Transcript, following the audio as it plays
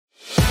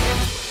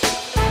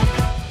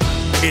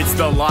It's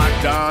the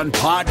Locked On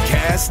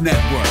Podcast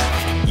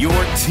Network, your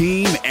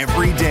team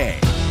every day.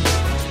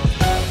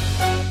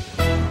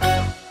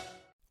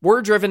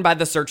 We're driven by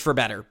the search for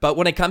better, but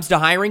when it comes to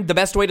hiring, the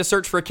best way to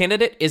search for a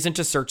candidate isn't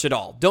to search at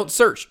all. Don't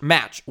search,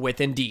 match with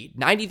Indeed.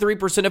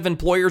 93% of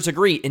employers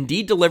agree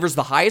Indeed delivers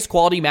the highest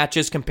quality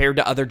matches compared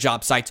to other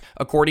job sites,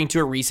 according to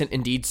a recent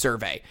Indeed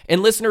survey.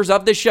 And listeners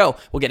of this show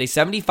will get a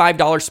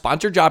 $75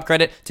 sponsored job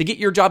credit to get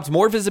your jobs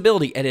more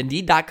visibility at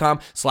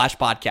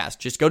Indeed.com/podcast.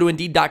 Just go to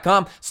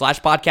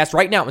Indeed.com/podcast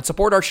right now and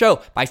support our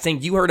show by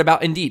saying you heard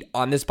about Indeed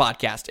on this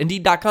podcast.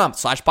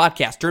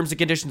 Indeed.com/podcast. Terms and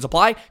conditions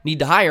apply. Need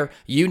to hire?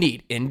 You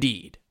need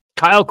Indeed.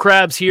 Kyle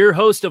Krabs here,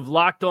 host of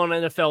Locked On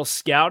NFL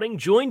Scouting.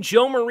 Join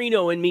Joe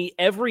Marino and me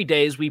every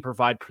day as we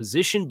provide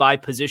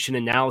position-by-position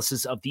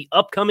analysis of the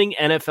upcoming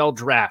NFL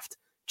Draft.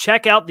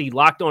 Check out the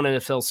Locked On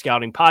NFL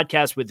Scouting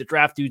podcast with the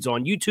Draft Dudes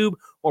on YouTube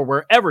or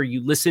wherever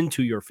you listen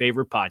to your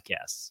favorite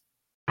podcasts.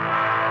 I'm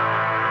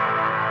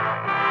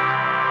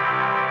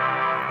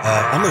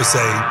going to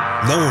say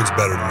no one's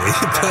better than me.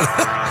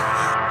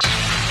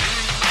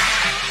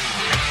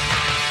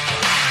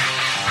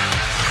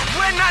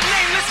 We're not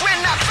nameless,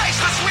 we're not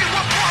faceless, we were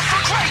born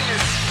for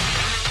greatness.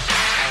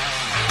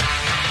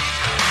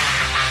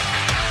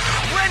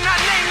 We're not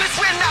nameless,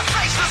 we're not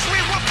faceless, we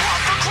were born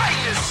for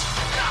greatness.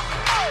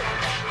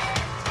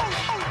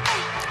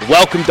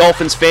 Welcome,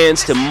 Dolphins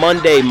fans, to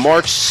Monday,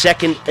 March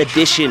 2nd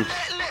edition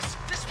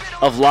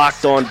of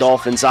Locked On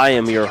Dolphins. I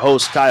am your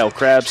host, Kyle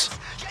Krabs,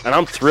 and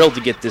I'm thrilled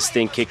to get this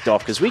thing kicked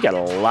off because we got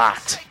a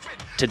lot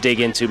to dig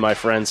into, my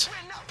friends.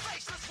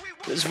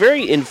 It was a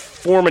very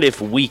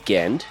informative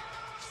weekend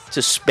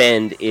to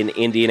spend in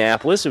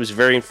Indianapolis. It was a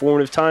very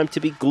informative time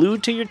to be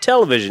glued to your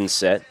television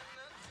set,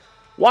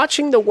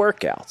 watching the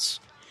workouts.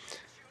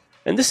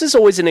 And this is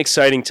always an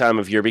exciting time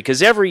of year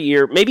because every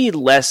year, maybe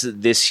less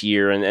this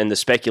year, and the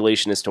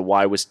speculation as to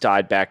why was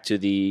tied back to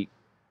the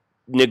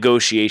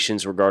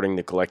negotiations regarding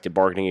the collective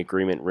bargaining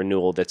agreement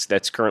renewal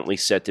that's currently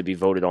set to be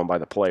voted on by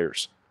the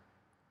players.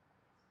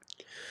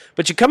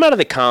 But you come out of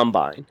the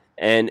combine,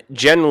 and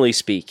generally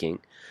speaking,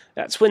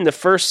 that's when the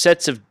first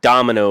sets of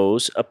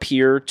dominoes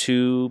appear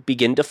to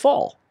begin to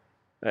fall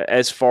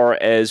as far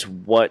as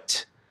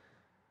what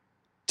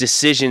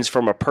decisions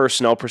from a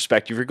personnel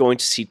perspective you're going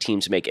to see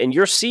teams make. And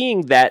you're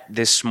seeing that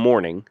this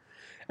morning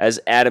as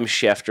Adam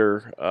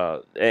Schefter,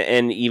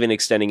 and even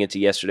extending into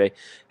yesterday,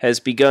 has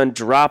begun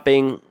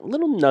dropping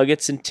little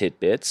nuggets and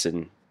tidbits.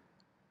 And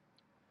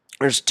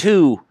there's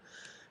two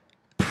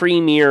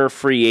premier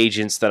free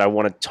agents that I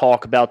want to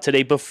talk about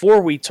today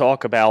before we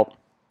talk about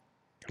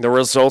the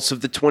results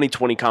of the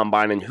 2020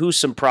 Combine and who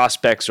some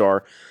prospects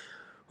are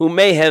who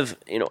may have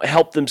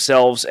helped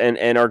themselves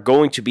and are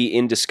going to be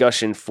in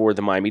discussion for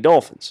the Miami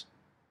Dolphins.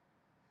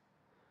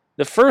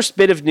 The first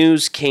bit of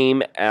news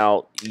came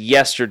out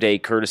yesterday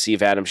courtesy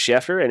of Adam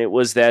Schefter, and it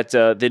was that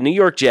the New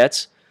York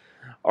Jets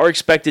are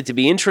expected to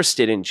be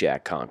interested in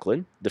Jack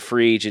Conklin, the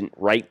free agent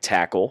right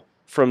tackle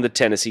from the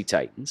Tennessee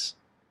Titans.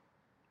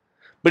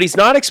 But he's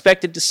not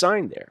expected to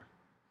sign there.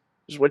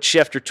 This is what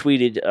Schefter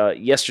tweeted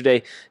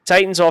yesterday.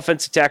 Titans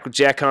offensive tackle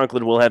Jack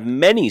Conklin will have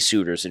many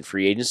suitors in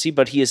free agency,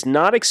 but he is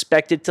not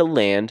expected to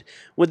land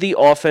with the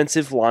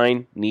offensive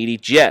line needy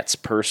Jets,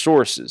 per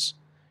sources.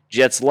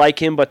 Jets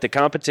like him, but the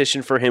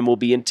competition for him will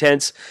be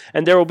intense,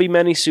 and there will be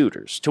many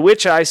suitors. To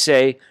which I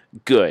say,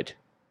 good.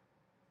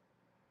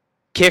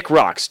 Kick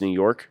rocks, New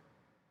York.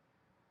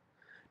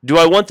 Do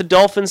I want the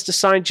Dolphins to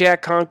sign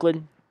Jack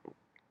Conklin?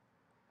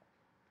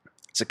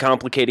 It's a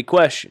complicated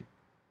question.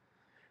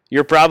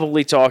 You're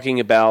probably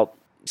talking about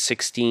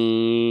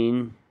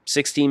 $16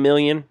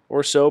 million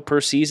or so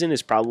per season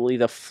is probably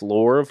the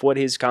floor of what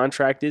his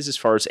contract is as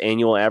far as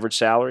annual average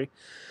salary.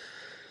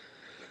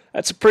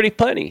 That's a pretty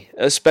plenty,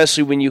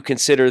 especially when you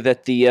consider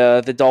that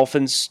the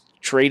Dolphins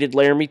traded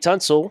Laramie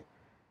Tunsil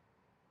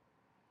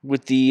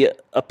with the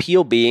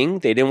appeal being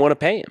they didn't want to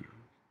pay him.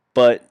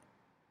 But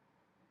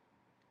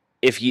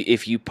if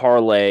you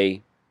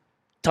parlay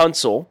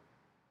Tunsil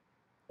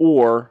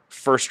or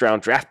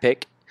first-round draft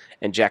pick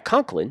and Jack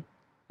Conklin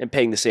and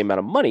paying the same amount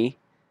of money,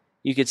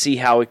 you could see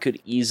how it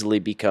could easily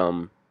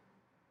become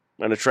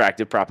an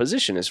attractive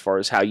proposition as far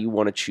as how you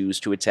want to choose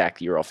to attack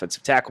your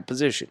offensive tackle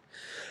position.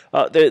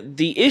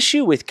 The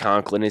issue with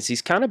Conklin is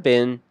he's kind of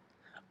been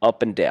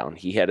up and down.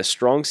 He had a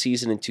strong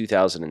season in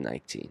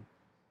 2019.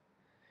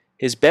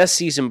 His best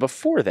season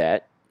before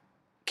that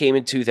came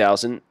in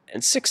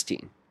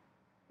 2016,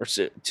 or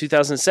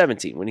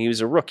 2017 when he was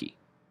a rookie.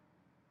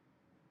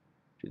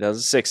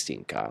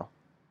 2016, Kyle.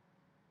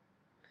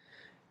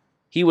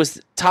 He was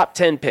the top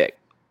 10 pick,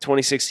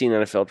 2016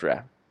 NFL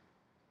Draft.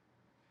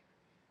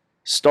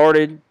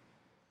 Started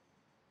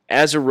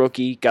as a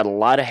rookie, got a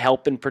lot of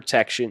help and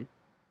protection.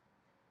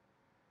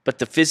 But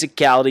the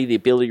physicality, the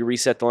ability to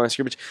reset the line of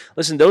scrimmage,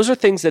 listen, those are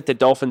things that the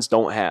Dolphins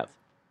don't have.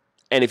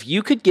 And if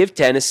you could give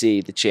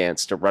Tennessee the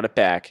chance to run it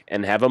back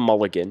and have a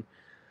mulligan,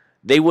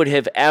 they would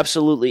have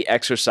absolutely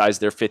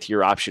exercised their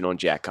fifth-year option on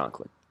Jack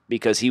Conklin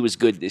because he was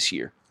good this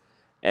year.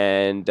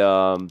 And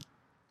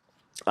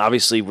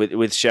obviously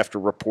with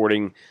Schefter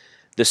reporting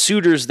the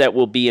suitors that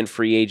will be in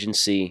free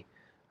agency,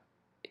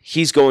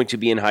 He's going to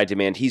be in high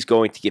demand. He's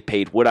going to get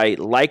paid. Would I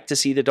like to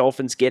see the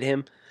Dolphins get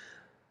him?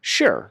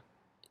 Sure.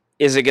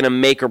 Is it going to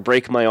make or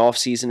break my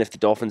offseason if the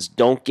Dolphins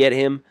don't get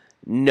him?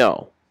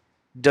 No.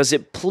 Does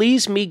it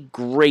please me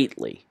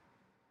greatly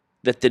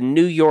that the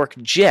New York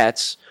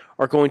Jets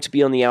are going to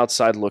be on the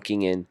outside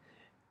looking in?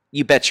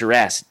 You bet your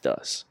ass it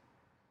does.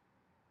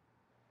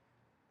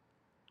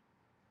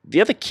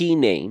 The other key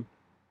name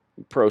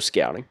in pro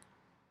scouting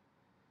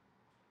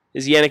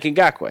is Yannick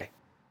Ngakoue,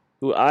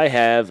 who I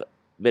have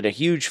been a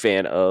huge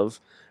fan of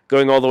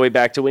going all the way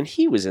back to when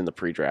he was in the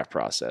pre-draft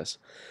process.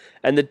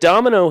 And the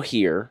domino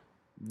here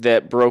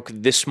that broke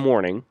this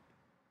morning,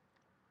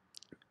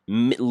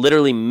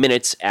 literally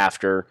minutes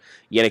after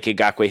Yannick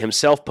Ngakoue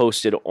himself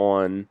posted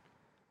on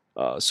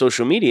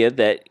social media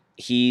that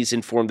he's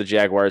informed the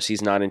Jaguars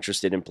he's not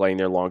interested in playing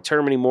there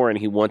long-term anymore, and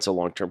he wants a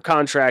long-term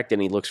contract,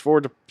 and he looks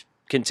forward to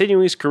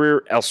continuing his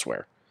career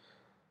elsewhere.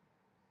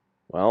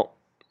 Well,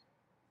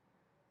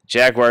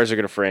 Jaguars are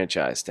going to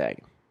franchise tag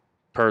him,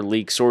 per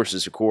league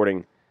sources,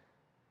 according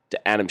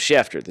to Adam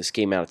Schefter. This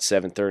came out at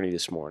 7:30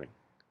 this morning.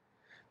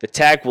 The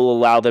tag will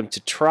allow them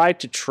to try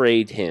to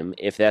trade him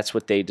if that's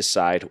what they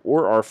decide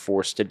or are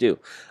forced to do.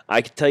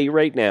 I can tell you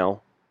right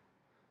now,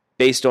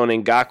 based on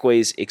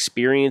Ngakoue's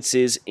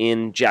experiences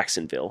in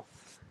Jacksonville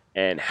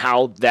and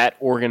how that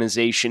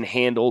organization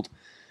handled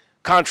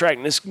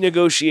contract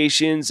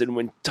negotiations and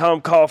when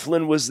Tom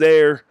Coughlin was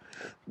there,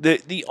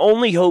 the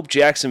only hope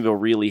Jacksonville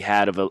really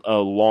had of a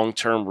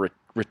long-term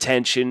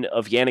retention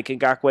of Yannick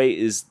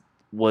Ngakoue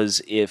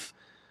was if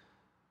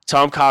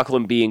Tom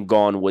Coughlin being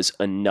gone was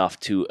enough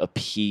to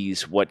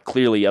appease what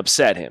clearly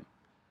upset him.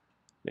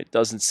 It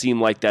doesn't seem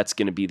like that's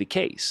going to be the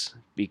case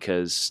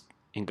because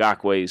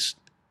Ngakoue's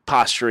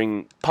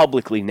posturing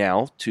publicly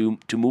now to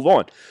move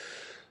on.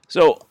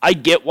 So I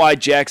get why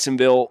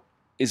Jacksonville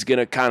is going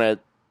to kind of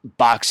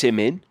box him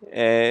in,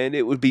 and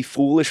it would be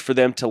foolish for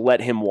them to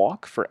let him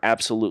walk for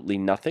absolutely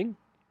nothing,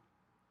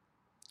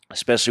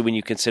 especially when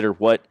you consider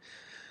what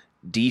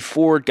D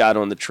Ford got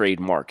on the trade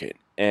market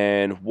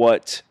and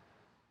what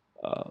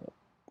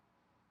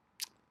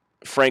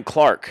Frank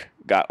Clark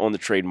got on the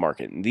trade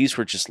market. And these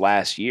were just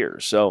last year.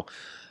 So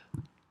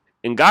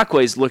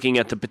Ngakoue is looking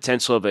at the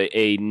potential of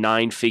a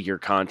nine-figure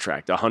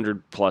contract.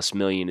 $100+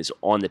 million is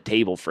on the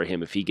table for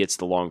him if he gets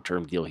the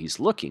long-term deal he's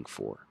looking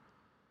for.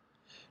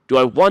 Do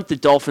I want the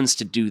Dolphins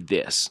to do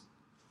this?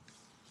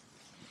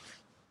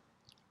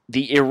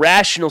 The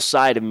irrational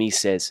side of me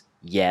says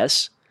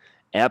yes,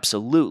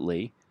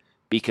 absolutely,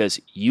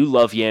 because you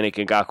love Yannick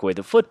Ngakoue,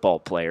 the football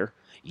player.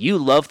 You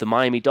love the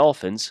Miami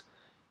Dolphins.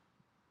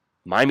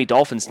 Miami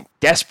Dolphins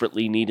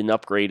desperately need an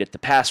upgrade at the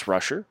pass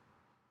rusher,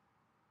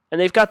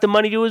 and they've got the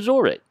money to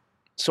absorb it.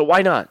 So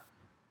why not?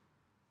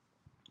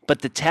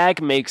 But the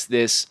tag makes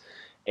this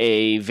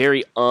a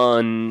very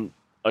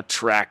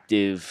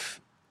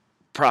unattractive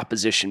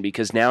proposition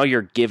because now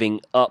you're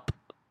giving up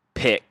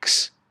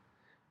picks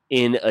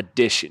in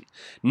addition.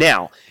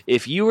 Now,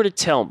 if you were to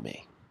tell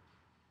me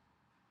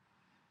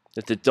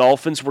that the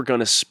Dolphins were going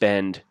to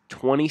spend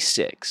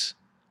 26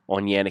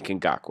 on Yannick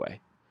Ngakoue,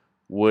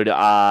 would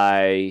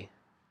I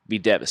be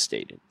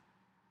devastated?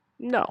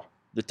 No.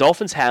 The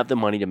Dolphins have the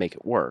money to make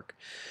it work.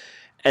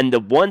 And the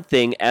one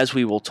thing, as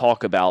we will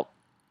talk about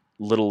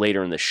a little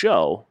later in the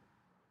show,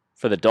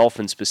 for the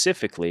Dolphins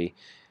specifically,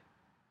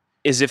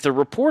 is if the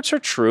reports are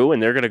true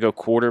and they're going to go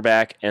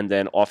quarterback and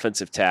then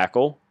offensive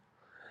tackle,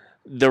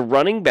 the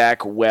running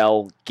back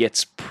well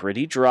gets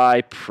pretty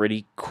dry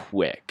pretty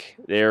quick.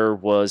 There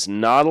was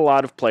not a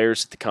lot of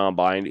players at the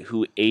Combine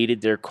who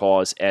aided their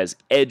cause as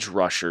edge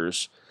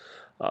rushers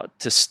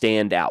to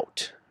stand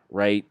out,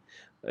 right?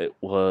 It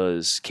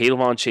was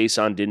K'Lavon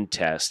Chaisson didn't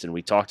test, and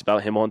we talked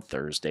about him on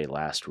Thursday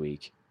last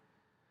week.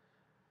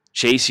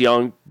 Chase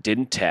Young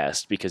didn't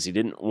test because he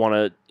didn't want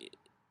to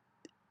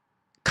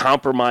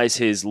compromise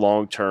his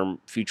long-term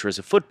future as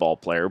a football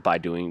player by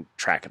doing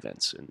track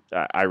events. And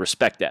I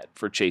respect that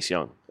for Chase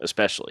Young,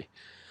 especially.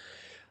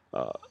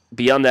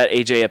 Beyond that,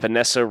 AJ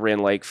Epinesa ran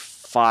like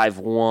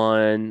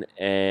 5'1",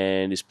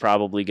 and is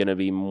probably going to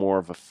be more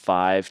of a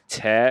 5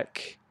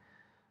 tech.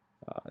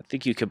 I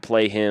think you could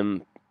play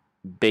him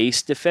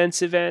base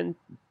defensive end,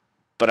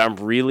 but I'm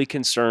really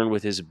concerned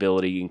with his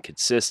ability and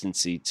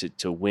consistency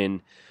to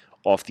win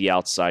off the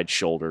outside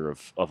shoulder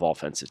of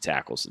offensive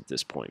tackles at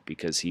this point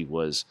because he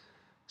was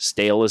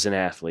stale as an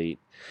athlete,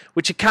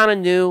 which you kind of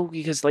knew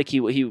because like he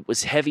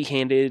was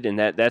heavy-handed, and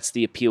that's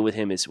the appeal with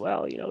him as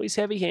well. You know, he's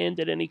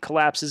heavy-handed and he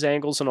collapses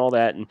angles and all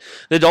that, and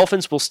the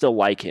Dolphins will still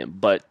like him,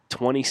 but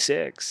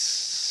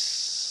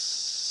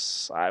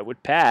 26, I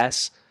would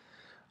pass.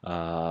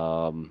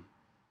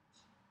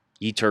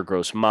 Yetur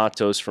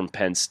Gross-Matos from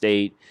Penn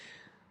State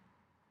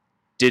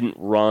didn't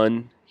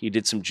run. He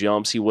did some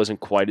jumps. He wasn't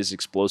quite as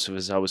explosive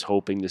as I was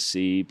hoping to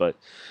see, but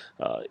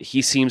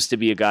he seems to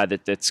be a guy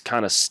that's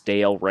kind of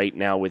stale right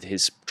now with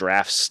his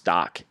draft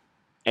stock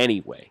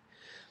anyway.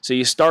 So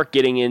you start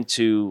getting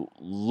into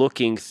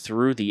looking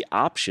through the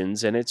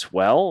options, and it's,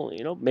 well,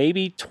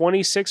 maybe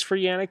 26 for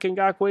Yannick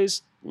Ngakoue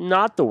is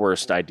not the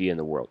worst idea in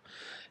the world.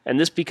 And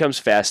this becomes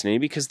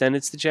fascinating because then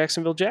it's the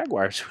Jacksonville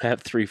Jaguars who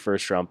have 3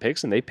 first-round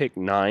picks, and they pick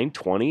 9,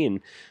 20, and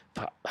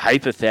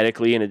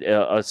hypothetically in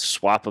a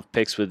swap of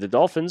picks with the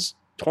Dolphins,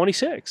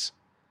 26.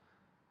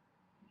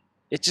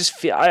 It just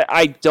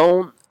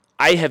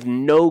I have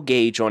no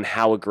gauge on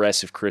how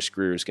aggressive Chris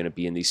Grier is going to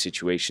be in these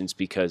situations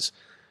because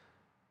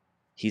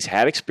he's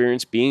had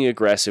experience being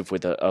aggressive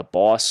with a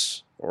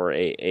boss or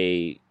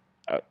a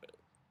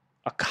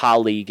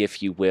colleague,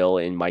 if you will,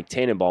 in Mike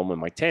Tannenbaum. When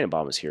Mike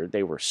Tannenbaum was here,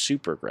 they were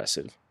super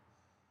aggressive.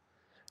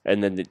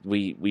 And then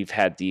we've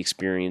had the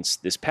experience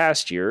this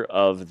past year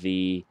of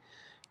the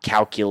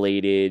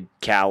calculated,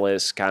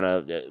 callous, kind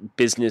of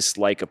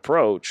business-like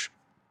approach.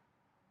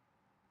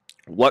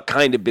 What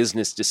kind of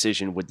business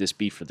decision would this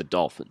be for the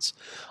Dolphins?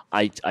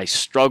 I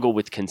struggle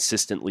with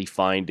consistently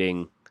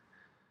finding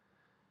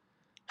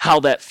how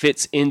that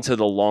fits into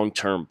the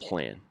long-term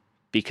plan,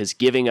 because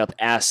giving up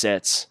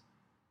assets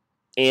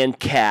and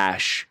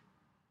cash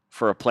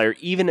for a player,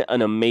 even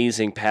an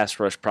amazing pass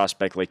rush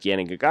prospect like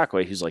Yannick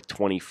Ngakoue, who's like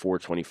 24,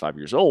 25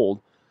 years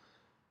old,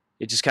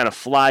 it just kind of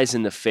flies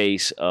in the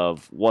face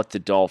of what the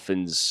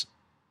Dolphins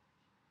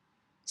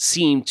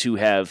seem to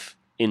have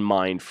in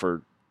mind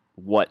for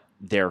what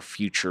their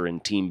future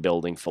and team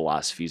building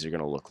philosophies are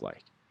going to look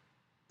like.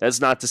 That's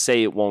not to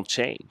say it won't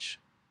change,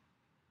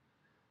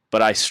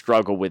 but I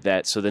struggle with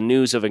that. So the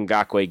news of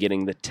Ngakoue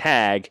getting the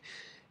tag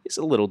is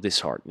a little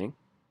disheartening.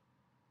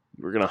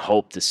 We're going to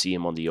hope to see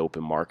him on the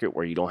open market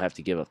where you don't have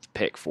to give up the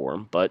pick for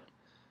him, but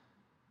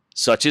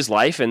such is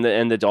life, and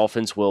the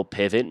Dolphins will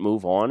pivot,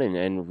 move on,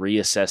 and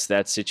reassess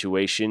that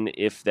situation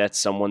if that's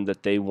someone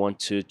that they want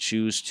to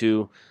choose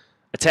to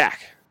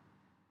attack.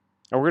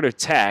 And we're going to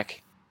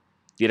attack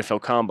the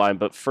NFL Combine,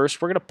 but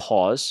first we're going to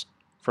pause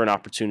for an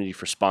opportunity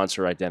for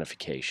sponsor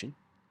identification,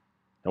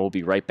 and we'll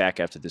be right back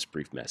after this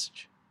brief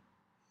message.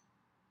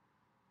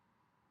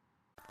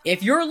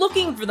 If you're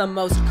looking for the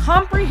most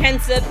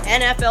comprehensive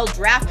NFL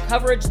draft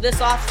coverage this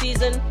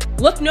offseason,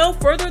 look no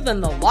further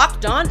than the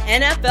Locked On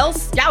NFL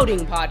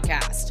Scouting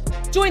Podcast.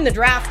 Join the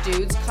draft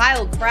dudes,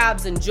 Kyle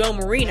Krabs and Joe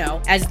Marino,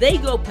 as they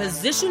go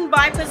position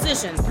by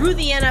position through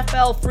the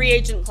NFL free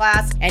agent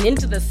class and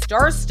into the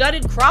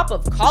star-studded crop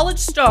of college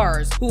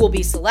stars who will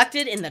be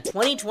selected in the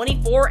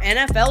 2024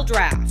 NFL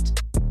Draft.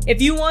 If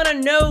you want to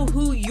know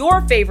who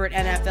your favorite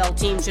NFL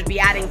team should be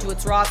adding to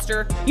its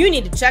roster, you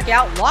need to check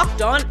out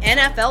Locked On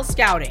NFL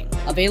Scouting,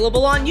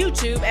 available on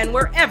YouTube and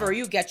wherever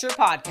you get your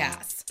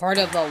podcasts. Part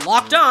of the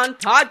Locked On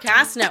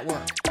Podcast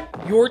Network,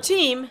 your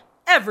team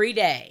every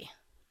day.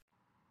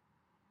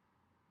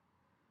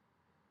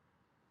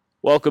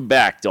 Welcome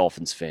back,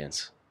 Dolphins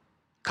fans.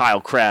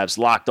 Kyle Krabs,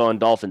 Locked On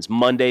Dolphins,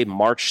 Monday,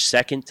 March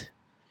 2nd.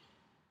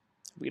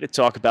 We're going to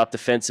talk about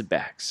defensive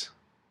backs.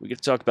 We get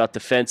to talk about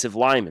defensive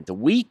linemen. The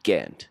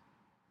weekend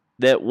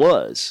that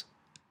was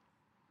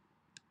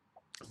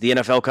the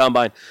NFL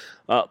Combine.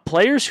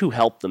 Players who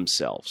helped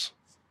themselves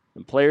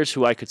and players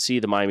who I could see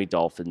the Miami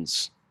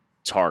Dolphins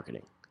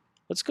targeting.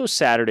 Let's go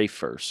Saturday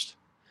first.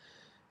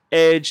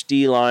 Edge,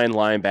 D-line,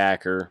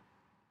 linebacker.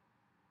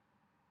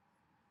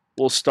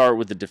 We'll start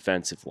with the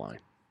defensive line.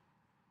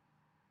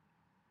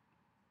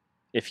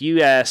 If you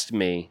asked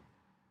me,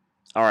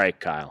 all right,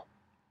 Kyle,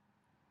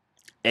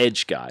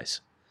 edge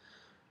guys,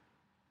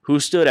 who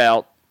stood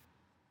out?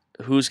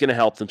 Who's going to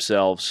help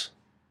themselves?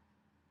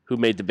 Who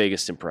made the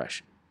biggest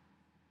impression?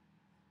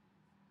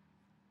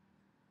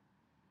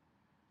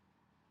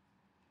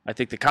 I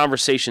think the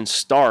conversation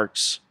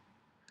starts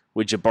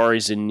with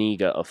Jabari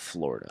Zuniga of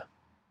Florida.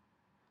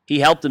 He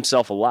helped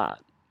himself a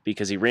lot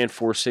because he ran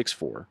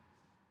 4.64.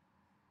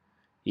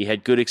 He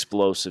had good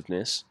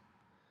explosiveness.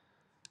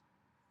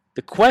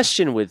 The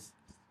question with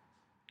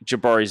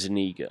Jabari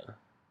Zuniga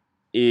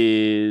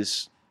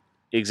is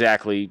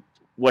exactly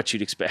what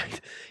you'd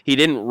expect. He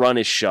didn't run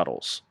his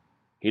shuttles.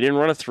 He didn't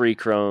run a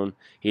 3-cone.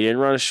 He didn't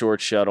run a short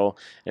shuttle.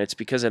 And it's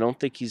because I don't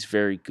think he's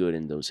very good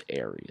in those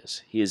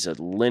areas. He is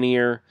a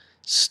linear,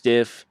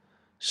 stiff,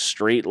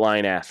 straight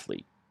line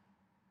athlete.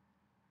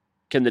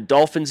 Can the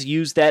Dolphins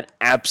use that?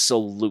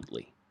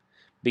 Absolutely.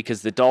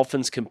 Because the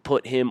Dolphins can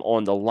put him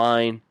on the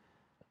line,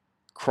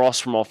 cross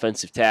from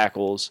offensive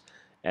tackles,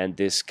 and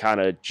this kind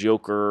of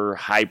joker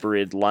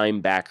hybrid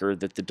linebacker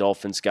that the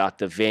Dolphins got,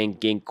 the Van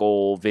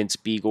Ginkel, Vince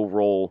Beagle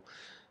role,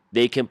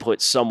 they can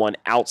put someone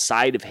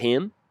outside of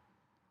him,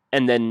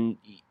 and then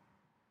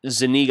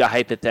Zuniga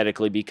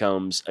hypothetically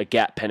becomes a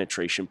gap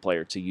penetration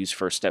player to use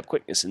first step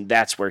quickness, and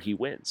that's where he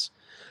wins.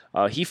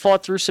 He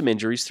fought through some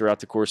injuries throughout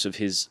the course of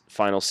his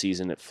final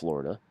season at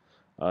Florida.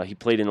 He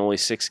played in only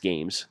 6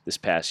 games this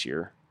past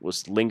year,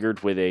 was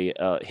hindered with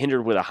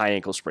a high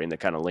ankle sprain that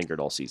kind of lingered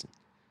all season.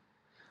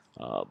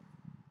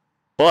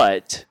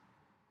 But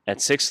at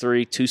 6'3",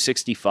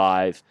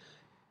 265,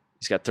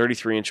 he's got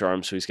 33-inch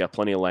arms, so he's got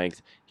plenty of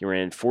length. He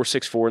ran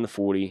 4.64 in the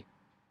 40,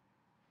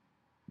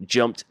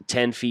 jumped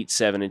 10 feet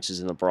 7 inches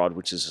in the broad,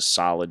 which is a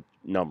solid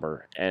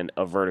number, and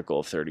a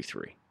vertical of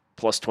 33,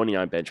 plus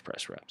 29 bench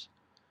press reps.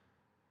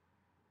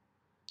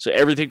 So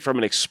everything from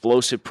an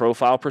explosive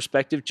profile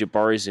perspective,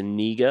 Jabari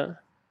Zuniga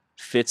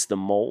fits the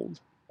mold.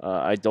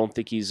 I don't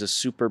think he's a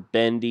super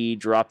bendy,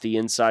 drop the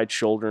inside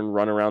shoulder and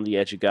run around the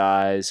edge of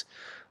guys.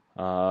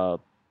 But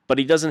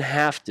he doesn't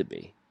have to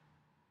be.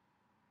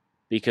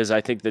 Because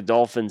I think the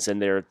Dolphins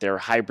and their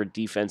hybrid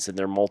defense and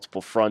their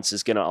multiple fronts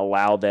is going to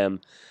allow them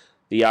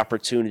the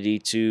opportunity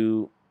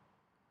to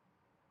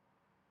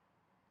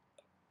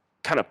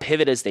kind of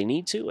pivot as they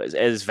need to,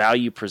 as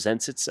value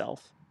presents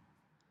itself.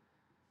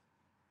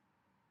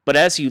 But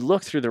as you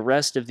look through the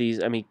rest of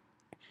these, I mean,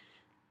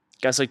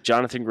 guys like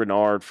Jonathan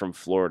Grenard from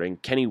Florida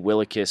and Kenny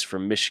Willekes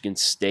from Michigan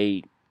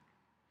State,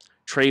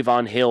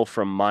 Trayvon Hill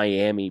from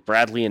Miami,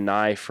 Bradley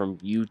Anae from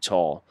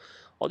Utah.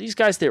 All these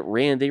guys that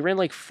they ran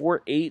like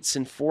 4.8s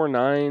and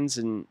 4.9s,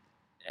 and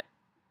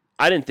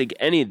I didn't think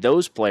any of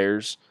those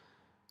players,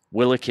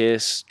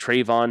 Willekes,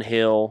 Trayvon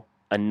Hill,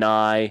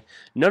 Anae,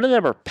 none of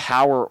them are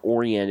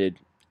power-oriented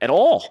at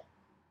all.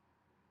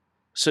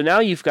 So now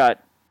you've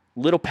got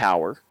little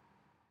power.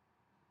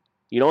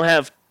 You don't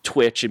have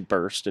twitch and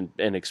burst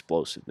and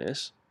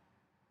explosiveness.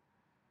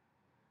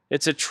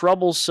 It's a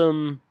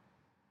troublesome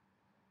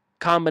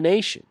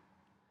combination.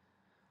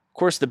 Of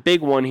course, the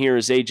big one here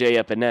is A.J.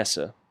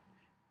 Epinesa.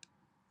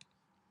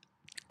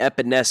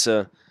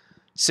 Epinesa,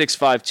 6'5",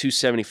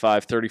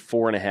 275,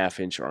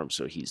 34.5-inch arm.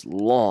 So he's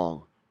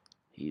long.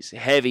 He's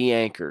heavy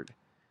anchored.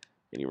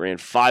 And he ran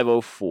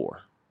 5.04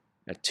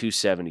 at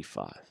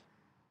 275.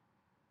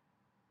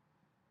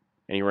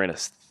 And he ran a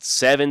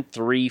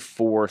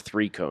 7.34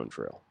 three-cone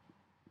drill.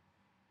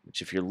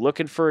 Which if you're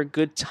looking for a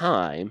good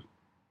time,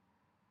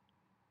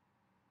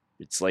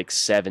 it's like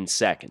 7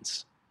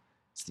 seconds.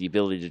 It's the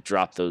ability to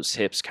drop those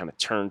hips, kind of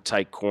turn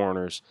tight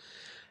corners.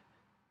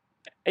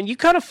 And you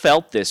kind of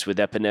felt this with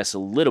Epinesa a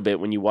little bit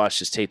when you watched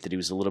his tape, that he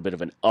was a little bit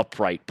of an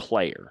upright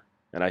player.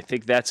 And I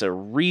think that's a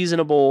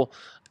reasonable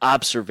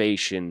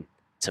observation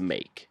to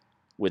make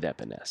with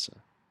Epinesa.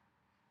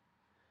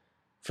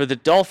 For the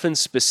Dolphins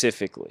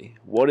specifically,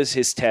 what does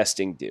his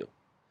testing do?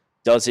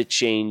 Does it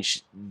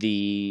change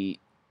the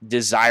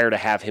desire to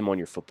have him on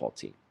your football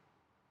team?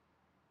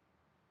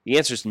 The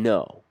answer is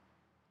no.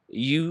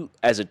 You,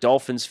 as a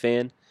Dolphins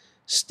fan,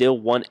 still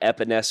want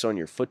Epinesa on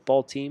your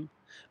football team,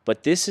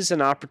 but this is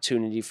an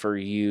opportunity for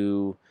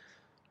you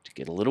to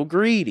get a little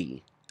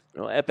greedy.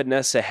 You know,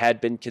 Epinesa had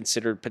been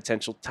considered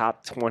potential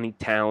top 20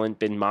 talent,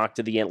 been mocked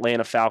to the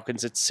Atlanta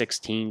Falcons at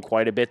 16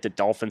 quite a bit, the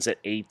Dolphins at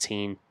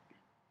 18.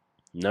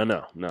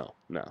 No.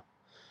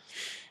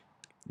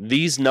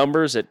 These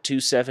numbers at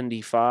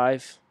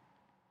 275,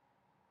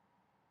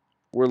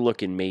 we're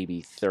looking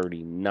maybe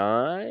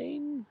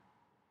 39.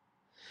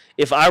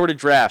 If I were to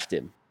draft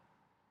him,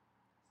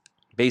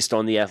 based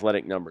on the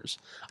athletic numbers,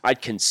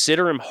 I'd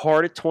consider him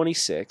hard at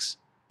 26,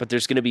 but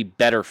there's going to be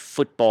better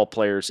football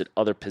players at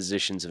other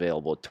positions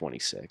available at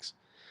 26.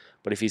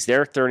 But if he's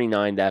there at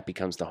 39, that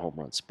becomes the home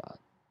run spot.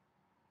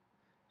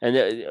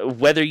 And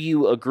whether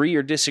you agree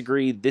or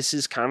disagree, this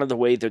is kind of the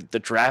way that the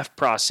draft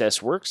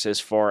process works, as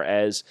far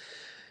as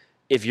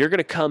if you're going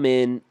to come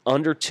in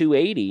under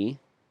 280,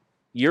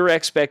 your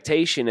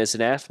expectation as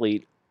an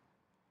athlete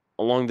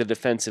along the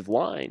defensive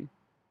line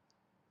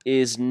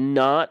is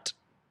not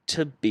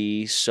to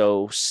be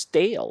so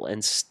stale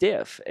and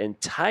stiff and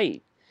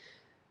tight.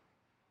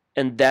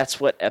 And that's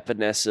what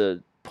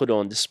Epinesa put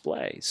on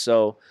display.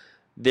 So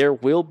there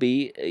will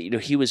be,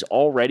 he was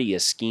already a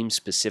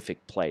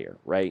scheme-specific player,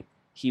 right?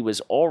 He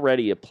was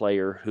already a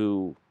player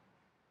who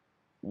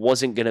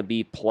wasn't going to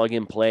be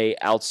plug-and-play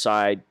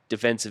outside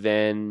defensive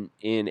end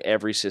in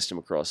every system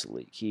across the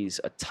league. He's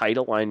a tight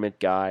alignment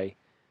guy,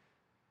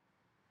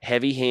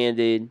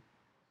 heavy-handed,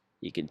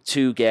 you can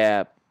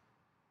two-gap,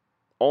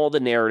 all the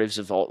narratives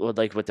of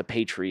like what the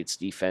Patriots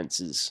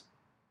defenses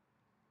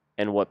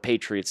and what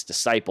Patriots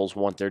disciples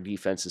want their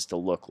defenses to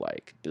look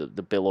like. The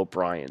Bill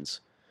O'Briens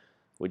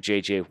with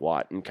J.J.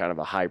 Watt in kind of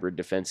a hybrid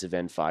defensive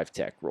end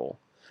 5-tech role.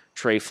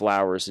 Trey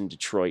Flowers in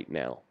Detroit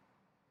now.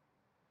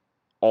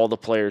 All the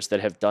players that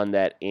have done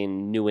that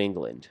in New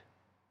England.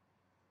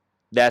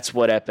 That's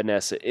what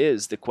Epinesa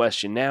is. The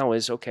question now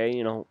is,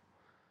 okay,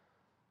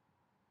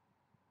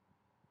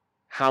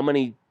 how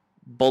many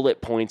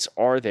bullet points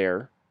are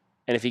there?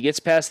 And if he gets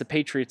past the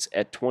Patriots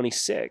at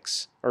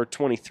 26 or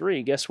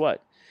 23, guess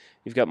what?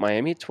 You've got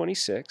Miami at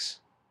 26.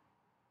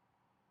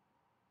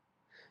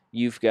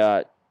 You've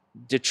got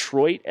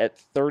Detroit at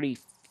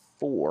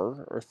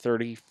 34 or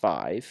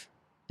 35.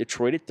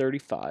 Detroit at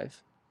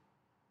 35.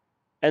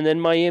 And then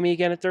Miami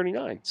again at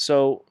 39.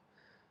 So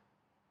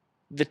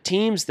the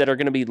teams that are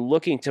going to be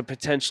looking to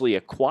potentially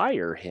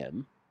acquire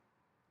him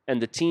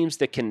and the teams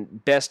that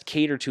can best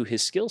cater to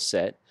his skill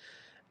set,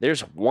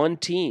 there's one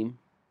team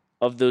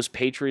of those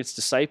Patriots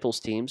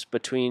disciples teams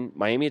between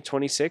Miami at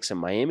 26 and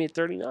Miami at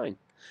 39.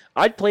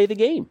 I'd play the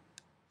game.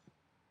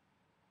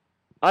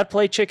 I'd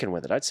play chicken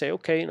with it. I'd say,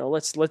 okay,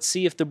 let's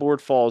see if the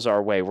board falls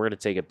our way. We're going to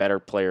take a better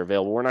player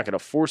available. We're not going to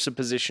force a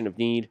position of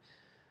need.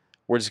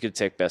 We're just going to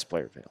take best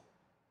player available.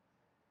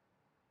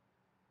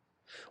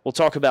 We'll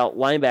talk about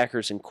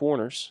linebackers and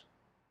corners.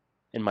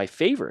 And my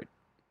favorite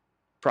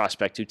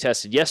prospect who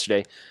tested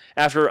yesterday,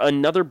 after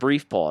another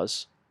brief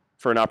pause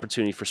for an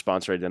opportunity for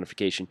sponsor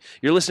identification.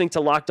 You're listening to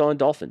Locked On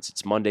Dolphins.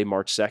 It's Monday,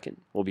 March 2nd.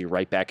 We'll be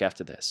right back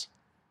after this.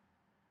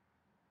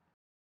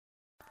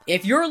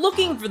 If you're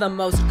looking for the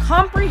most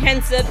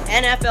comprehensive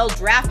NFL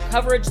draft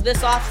coverage this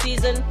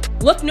offseason,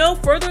 look no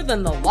further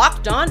than the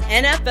Locked On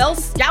NFL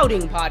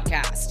Scouting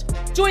Podcast.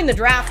 Join the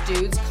draft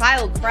dudes,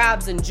 Kyle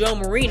Krabs and Joe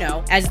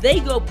Marino, as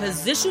they go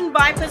position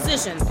by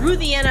position through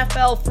the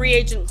NFL free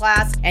agent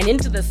class and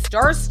into the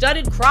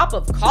star-studded crop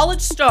of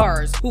college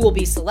stars who will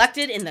be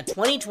selected in the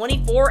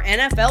 2024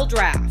 NFL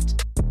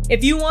Draft.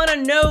 If you want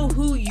to know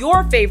who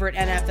your favorite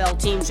NFL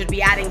team should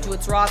be adding to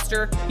its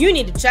roster, you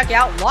need to check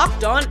out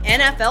Locked On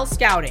NFL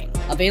Scouting,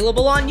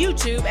 available on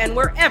YouTube and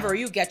wherever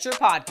you get your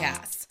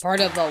podcasts. Part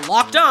of the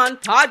Locked On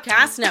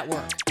Podcast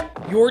Network,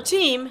 your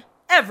team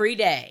every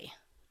day.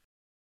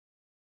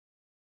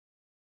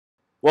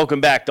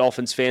 Welcome back,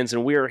 Dolphins fans,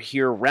 and we are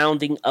here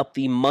rounding up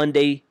the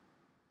Monday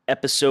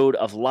episode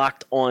of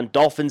Locked On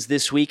Dolphins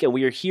this week, and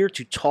we are here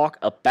to talk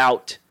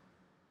about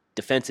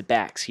defensive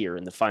backs here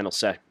in the final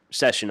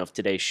session of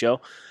today's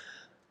show.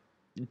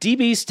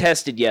 DBs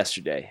tested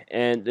yesterday,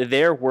 and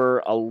there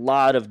were a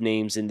lot of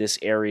names in this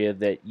area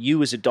that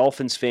you as a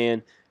Dolphins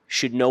fan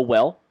should know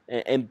well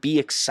and be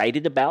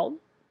excited about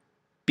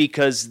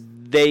because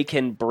they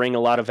can bring a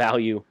lot of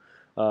value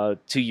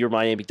to your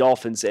Miami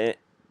Dolphins.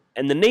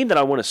 And the name that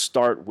I want to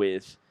start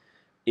with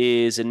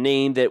is a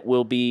name that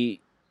will be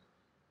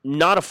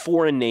not a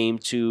foreign name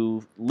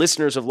to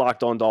listeners of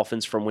Locked On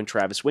Dolphins from when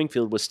Travis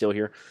Wingfield was still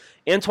here.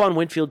 Antoine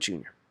Winfield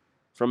Jr.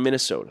 from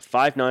Minnesota,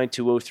 5'9",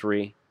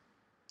 203,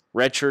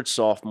 redshirt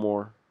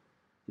sophomore.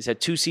 He's had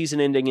 2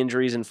 season-ending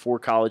injuries in 4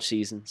 college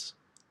seasons.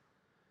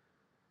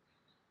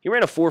 He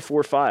ran a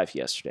 4.45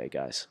 yesterday,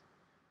 guys.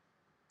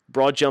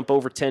 Broad jump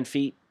over 10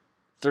 feet,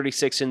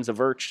 36 inches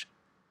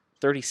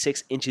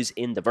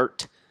in the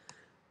vert.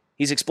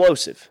 He's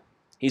explosive.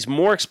 He's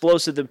more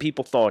explosive than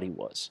people thought he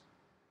was.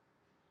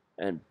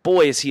 And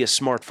boy, is he a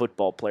smart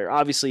football player.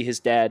 Obviously, his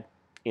dad,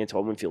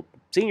 Antoine Winfield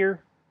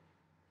Sr.,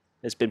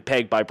 has been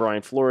pegged by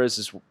Brian Flores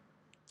as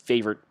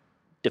favorite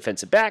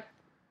defensive back.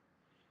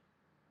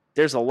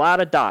 There's a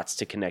lot of dots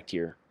to connect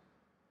here.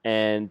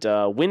 And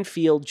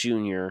Winfield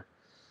Jr.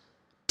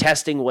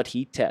 testing what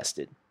he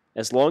tested,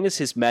 as long as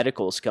his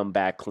medicals come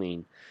back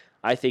clean,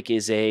 I think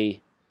is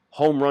a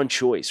home run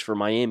choice for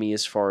Miami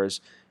as far as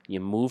you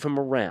move him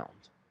around.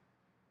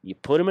 You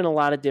put him in a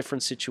lot of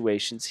different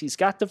situations. He's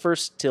got the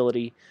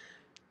versatility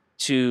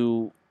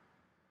to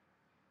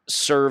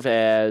serve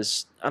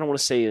as, I don't want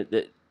to say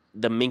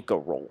the Minka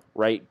role,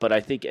 right? But I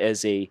think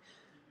as a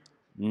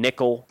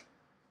nickel,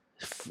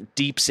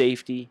 deep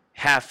safety,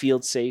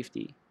 half-field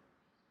safety,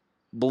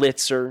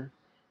 blitzer.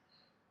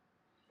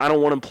 I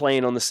don't want him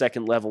playing on the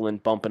second level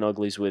and bumping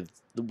uglies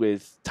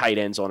with tight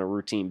ends on a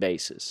routine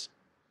basis.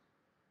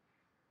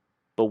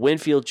 But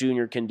Winfield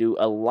Jr. can do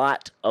a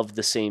lot of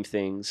the same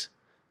things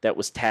that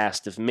was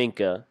tasked of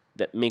Minka,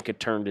 that Minka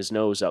turned his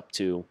nose up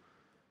to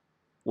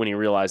when he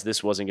realized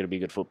this wasn't going to be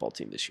a good football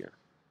team this year.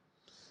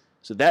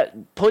 So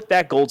that put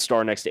that gold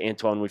star next to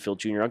Antoine Winfield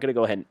Jr. I'm going to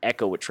go ahead and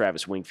echo what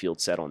Travis Wingfield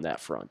said on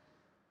that front.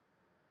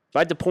 If I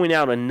had to point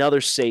out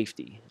another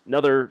safety,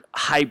 another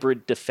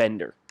hybrid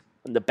defender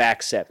in the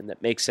back seven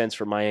that makes sense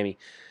for Miami,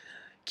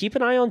 keep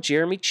an eye on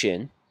Jeremy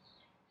Chin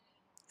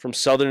from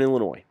Southern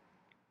Illinois.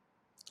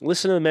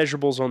 Listen to the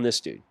measurables on this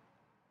dude.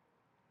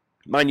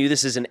 Mind you,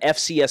 this is an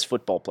FCS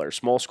football player,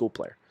 small school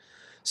player.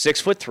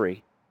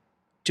 6'3",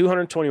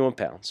 221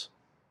 pounds,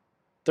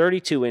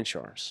 32-inch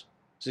arms.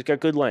 So he's got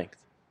good length.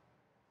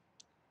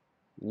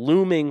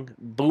 Looming,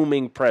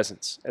 booming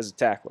presence as a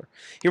tackler.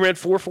 He ran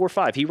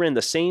 4.45. He ran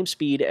the same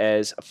speed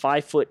as a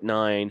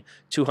 5'9",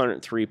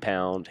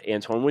 203-pound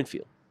Antoine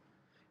Winfield.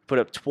 Put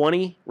up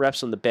 20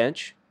 reps on the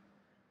bench.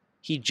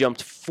 He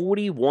jumped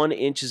 41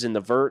 inches in the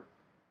vert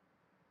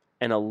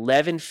and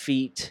 11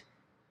 feet,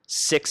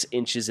 6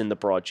 inches in the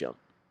broad jump.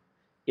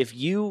 If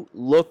you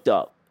looked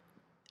up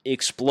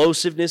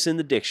explosiveness in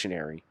the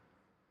dictionary,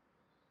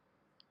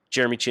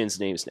 Jeremy Chin's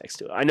name is next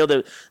to it. I know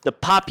the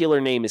popular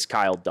name is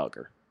Kyle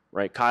Duggar,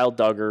 right? Kyle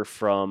Duggar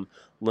from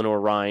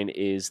Lenoir-Rhyne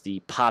is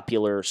the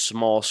popular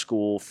small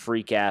school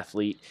freak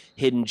athlete,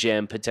 hidden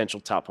gem, potential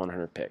top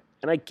 100 pick.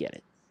 And I get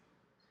it.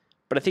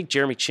 But I think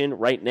Jeremy Chin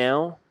right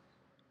now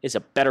is a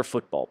better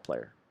football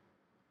player.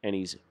 And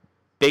he's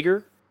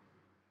bigger,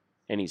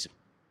 and he's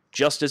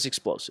just as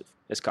explosive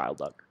as Kyle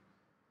Duggar.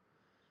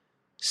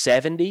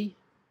 70,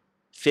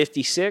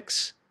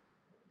 56,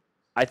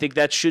 I think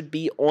that should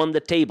be on the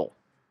table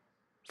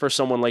for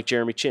someone like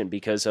Jeremy Chin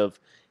because of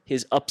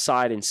his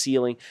upside and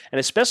ceiling, and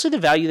especially the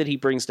value that he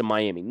brings to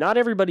Miami. Not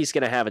everybody's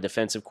going to have a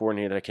defensive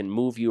coordinator that can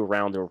move you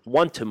around or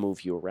want to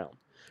move you around.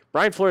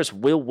 Brian Flores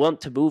will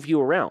want to move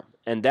you around,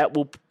 and that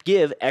will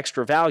give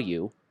extra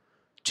value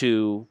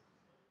to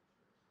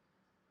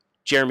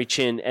Jeremy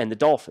Chin and the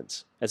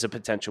Dolphins as a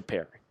potential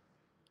pairing.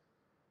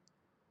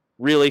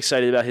 Really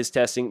excited about his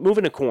testing.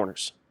 Moving to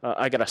corners.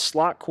 I got a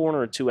slot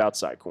corner and 2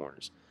 outside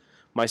corners.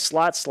 My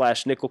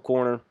slot/nickel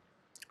corner,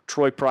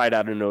 Troy Pride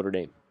out of Notre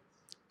Dame.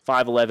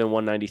 5'11",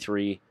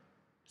 193,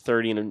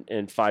 30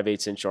 and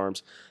 5/8 inch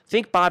arms.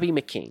 Think Bobby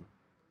McCain.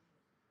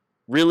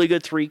 Really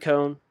good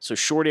 3-cone, so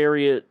short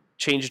area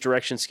change of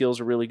direction skills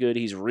are really good.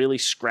 He's really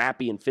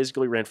scrappy and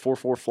physically ran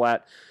 4.4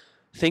 flat.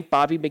 Think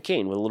Bobby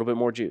McCain with a little bit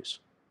more juice.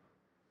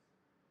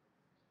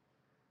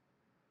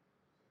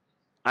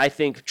 I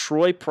think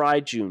Troy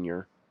Pride Jr.,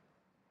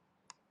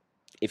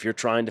 if you're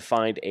trying to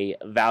find a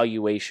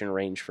valuation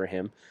range for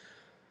him,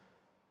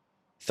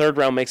 third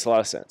round makes a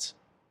lot of sense.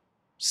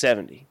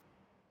 70.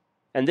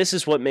 And this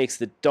is what makes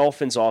the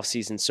Dolphins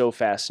offseason so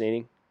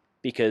fascinating,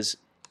 because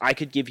I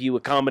could give you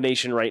a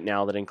combination right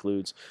now that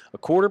includes a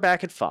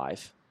quarterback at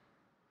 5,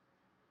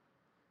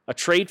 a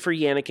trade for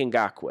Yannick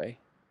Ngakoue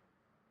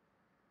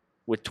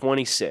with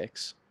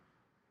 26,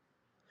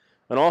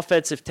 an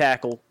offensive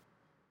tackle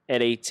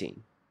at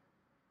 18.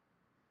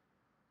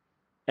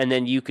 And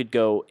then you could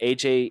go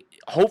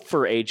hope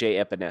for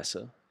AJ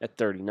Epinesa at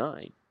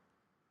 39.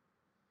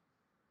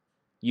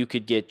 You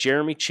could get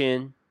Jeremy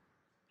Chin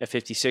at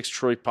 56,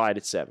 Troy Pride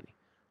at 70.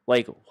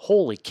 Like,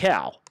 holy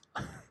cow.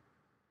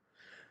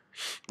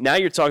 Now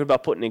you're talking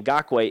about putting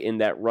Ngakoue in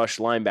that rush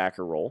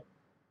linebacker role,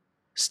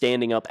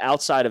 standing up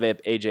outside of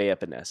AJ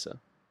Epinesa.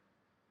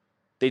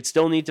 They'd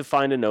still need to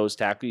find a nose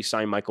tackle. You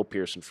sign Michael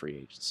Pearson free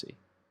agency.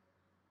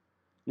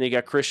 And then you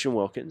got Christian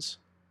Wilkins,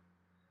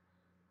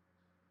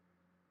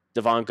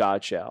 Devon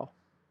Godchow,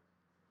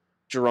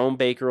 Jerome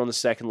Baker on the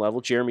second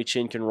level. Jeremy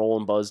Chin can roll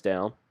and buzz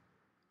down.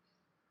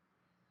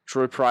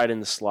 Troy Pride in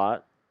the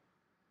slot.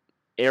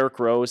 Eric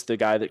Rowe is the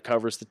guy that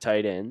covers the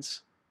tight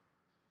ends.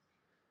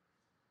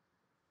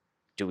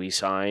 Do we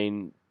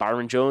sign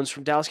Byron Jones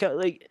from Dallas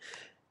Cowboys?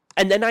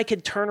 And then I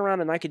could turn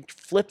around and I could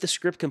flip the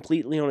script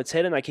completely on its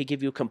head, and I could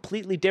give you a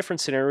completely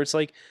different scenario. It's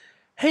like,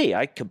 hey,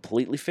 I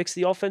completely fixed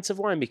the offensive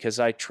line because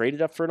I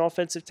traded up for an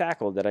offensive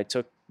tackle, that I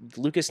took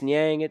Lucas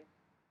Niang at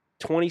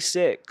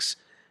 26,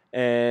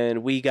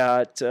 and we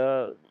got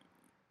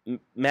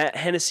Matt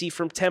Hennessy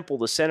from Temple,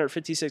 the center at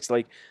 56,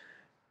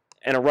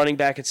 and a running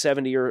back at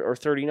 70 or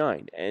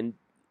 39. And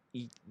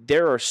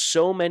there are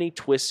so many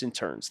twists and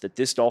turns that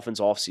this Dolphins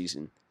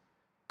offseason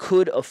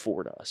could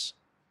afford us.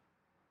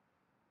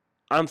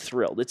 I'm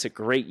thrilled. It's a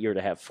great year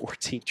to have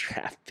 14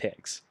 draft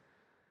picks.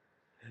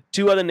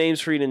 Two other names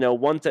for you to know.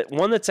 One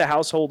that's a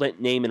household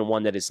name and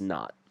one that is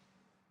not.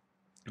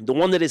 The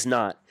one that is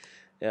not,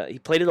 he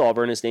played at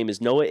Auburn. His name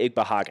is Noah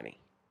Igbahogany.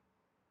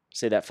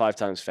 Say that 5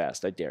 times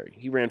fast. I dare you.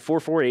 He ran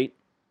 4.48,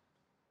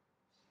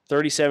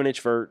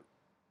 37-inch vert,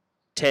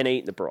 10.8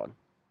 in the broad.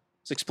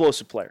 He's an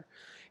explosive player.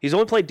 He's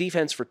only played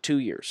defense for 2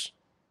 years.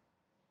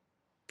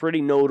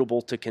 Pretty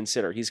notable to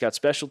consider. He's got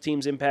special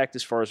teams impact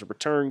as far as a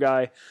return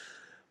guy,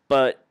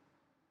 but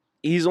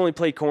he's only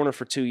played corner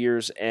for 2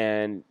 years,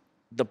 and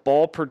the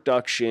ball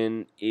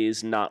production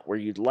is not where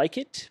you'd like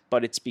it,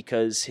 but it's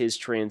because his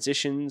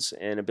transitions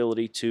and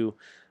ability to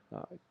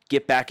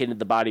get back into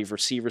the body of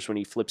receivers when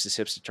he flips his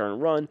hips to turn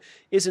and run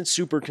isn't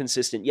super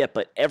consistent yet,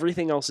 but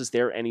everything else is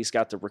there, and he's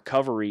got the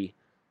recovery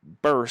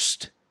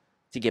burst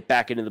to get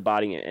back into the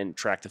body and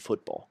track the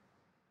football.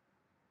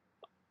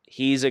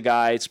 He's a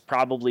guy that's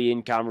probably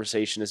in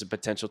conversation as a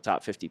potential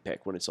top 50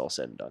 pick when it's all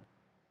said and done.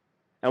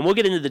 And we'll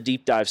get into the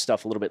deep dive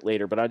stuff a little bit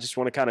later, but I just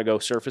want to kind of go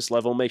surface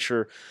level, make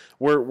sure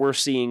we're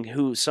seeing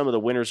who some of the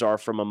winners are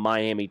from a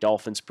Miami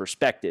Dolphins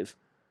perspective.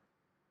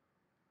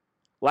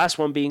 Last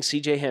one being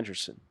C.J.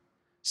 Henderson,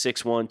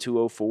 6'1",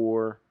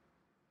 204,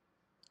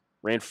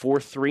 ran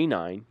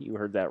 4.39, you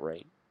heard that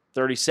right,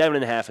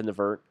 37.5 in the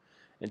vert,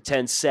 and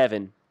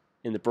 10.7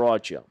 in the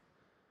broad jump.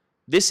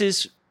 This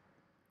is,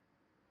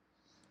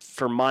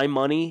 for my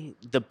money,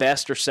 the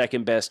best or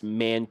second best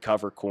man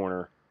cover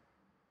corner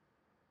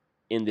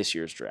in this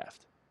year's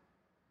draft.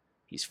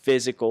 He's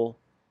physical.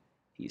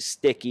 He's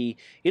sticky.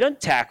 He doesn't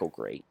tackle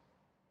great.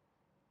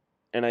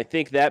 And I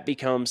think that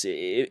becomes,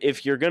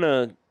 if you're going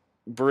to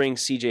bring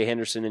C.J.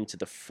 Henderson into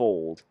the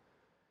fold,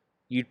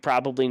 you'd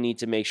probably need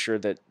to make sure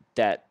that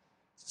that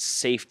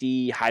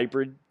safety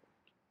hybrid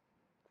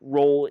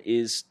role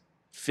is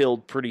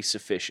filled pretty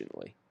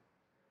sufficiently,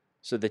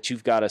 so that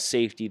you've got a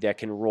safety that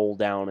can roll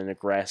down and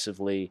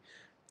aggressively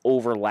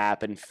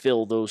overlap and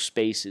fill those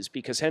spaces.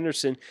 Because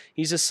Henderson,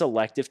 he's a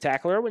selective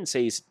tackler. I wouldn't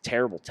say he's a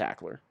terrible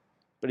tackler,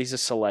 but he's a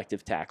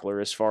selective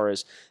tackler as far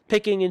as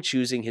picking and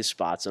choosing his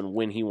spots on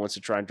when he wants to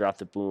try and drop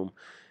the boom.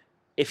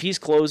 If he's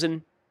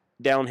closing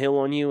downhill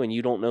on you and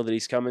you don't know that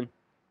he's coming,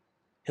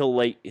 he'll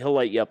light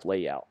you up,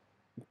 lay out.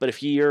 But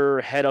if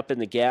you're head up in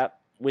the gap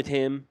with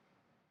him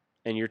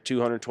and you're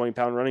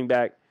 220-pound running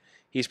back,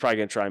 he's probably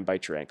going to try and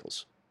bite your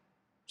ankles.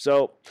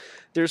 So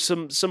there's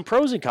some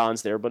pros and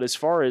cons there, but as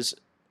far as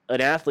an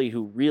athlete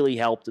who really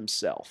helped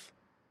himself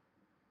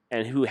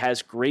and who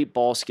has great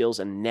ball skills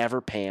and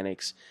never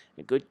panics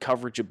and good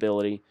coverage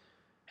ability,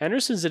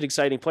 Henderson's an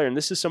exciting player, and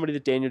this is somebody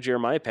that Daniel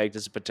Jeremiah pegged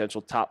as a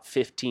potential top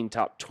 15,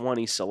 top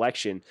 20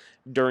 selection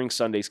during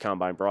Sunday's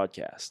Combine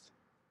broadcast.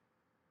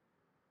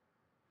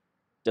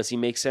 Does he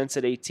make sense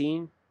at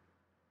 18?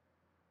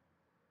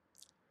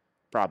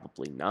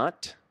 Probably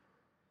not.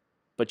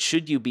 But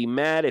should you be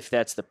mad if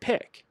that's the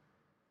pick?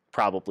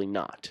 Probably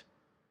not,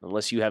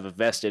 unless you have a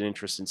vested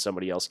interest in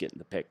somebody else getting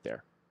the pick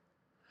there.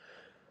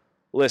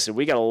 listen,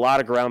 we got a lot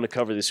of ground to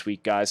cover this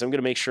week, guys. I'm going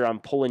to make sure I'm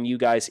pulling you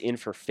guys in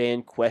for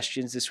fan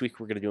questions this week.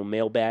 We're going to do a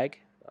mailbag.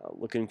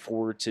 Looking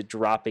forward to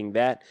dropping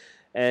that.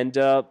 And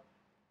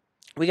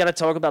we got to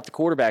talk about the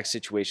quarterback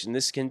situation.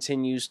 This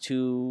continues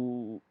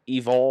to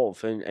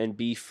evolve and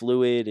be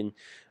fluid. And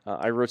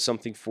I wrote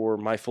something for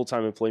my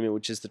full-time employment,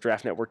 which is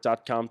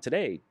thedraftnetwork.com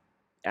today,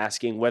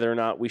 asking whether or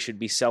not we should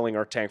be selling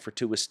our tank for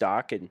Tua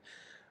stock. And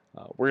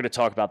we're going to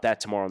talk about that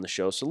tomorrow on the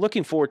show. So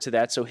looking forward to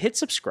that. So hit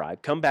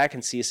subscribe. Come back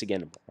and see us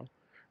again tomorrow.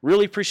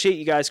 Really appreciate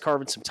you guys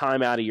carving some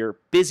time out of your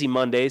busy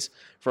Mondays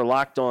for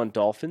Locked On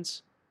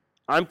Dolphins.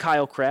 I'm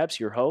Kyle Krabs,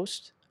 your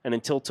host. And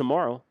until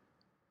tomorrow,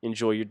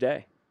 enjoy your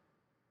day.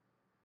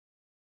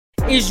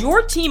 Is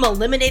your team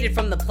eliminated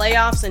from the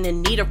playoffs and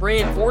in need of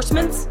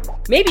reinforcements?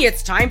 Maybe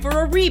it's time for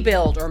a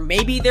rebuild, or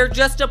maybe they're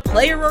just a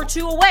player or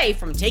two away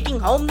from taking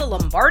home the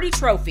Lombardi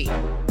Trophy.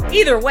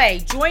 Either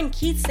way, join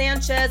Keith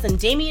Sanchez and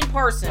Damian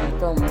Parson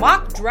for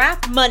Mock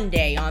Draft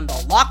Monday on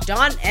the Locked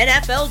On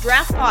NFL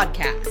Draft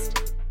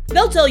Podcast.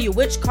 They'll tell you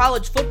which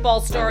college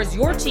football stars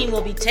your team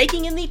will be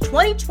taking in the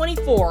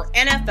 2024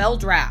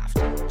 NFL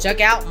Draft. Check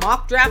out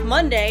Mock Draft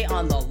Monday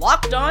on the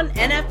Locked On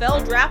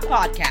NFL Draft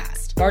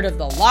Podcast, part of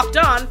the Locked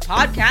On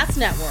Podcast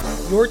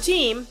Network, your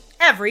team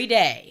every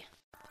day.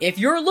 If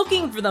you're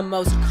looking for the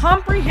most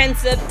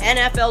comprehensive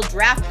NFL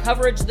draft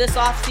coverage this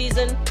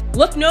offseason,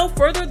 look no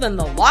further than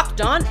the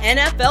Locked On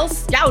NFL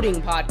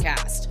Scouting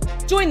Podcast.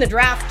 Join the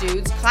draft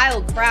dudes,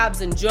 Kyle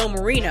Krabs and Joe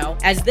Marino,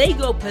 as they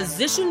go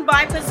position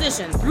by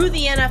position through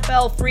the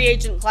NFL free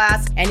agent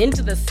class and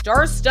into the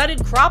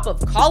star-studded crop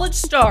of college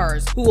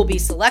stars who will be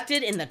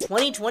selected in the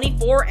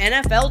 2024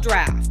 NFL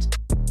Draft.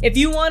 If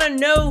you want to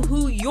know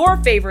who your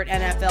favorite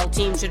NFL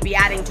team should be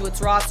adding to its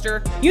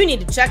roster, you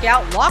need to check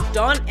out Locked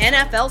On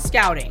NFL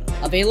Scouting,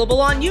 available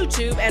on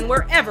YouTube and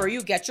wherever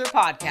you get your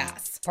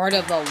podcasts. Part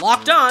of the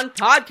Locked On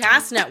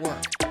Podcast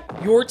Network,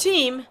 your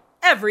team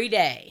every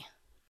day.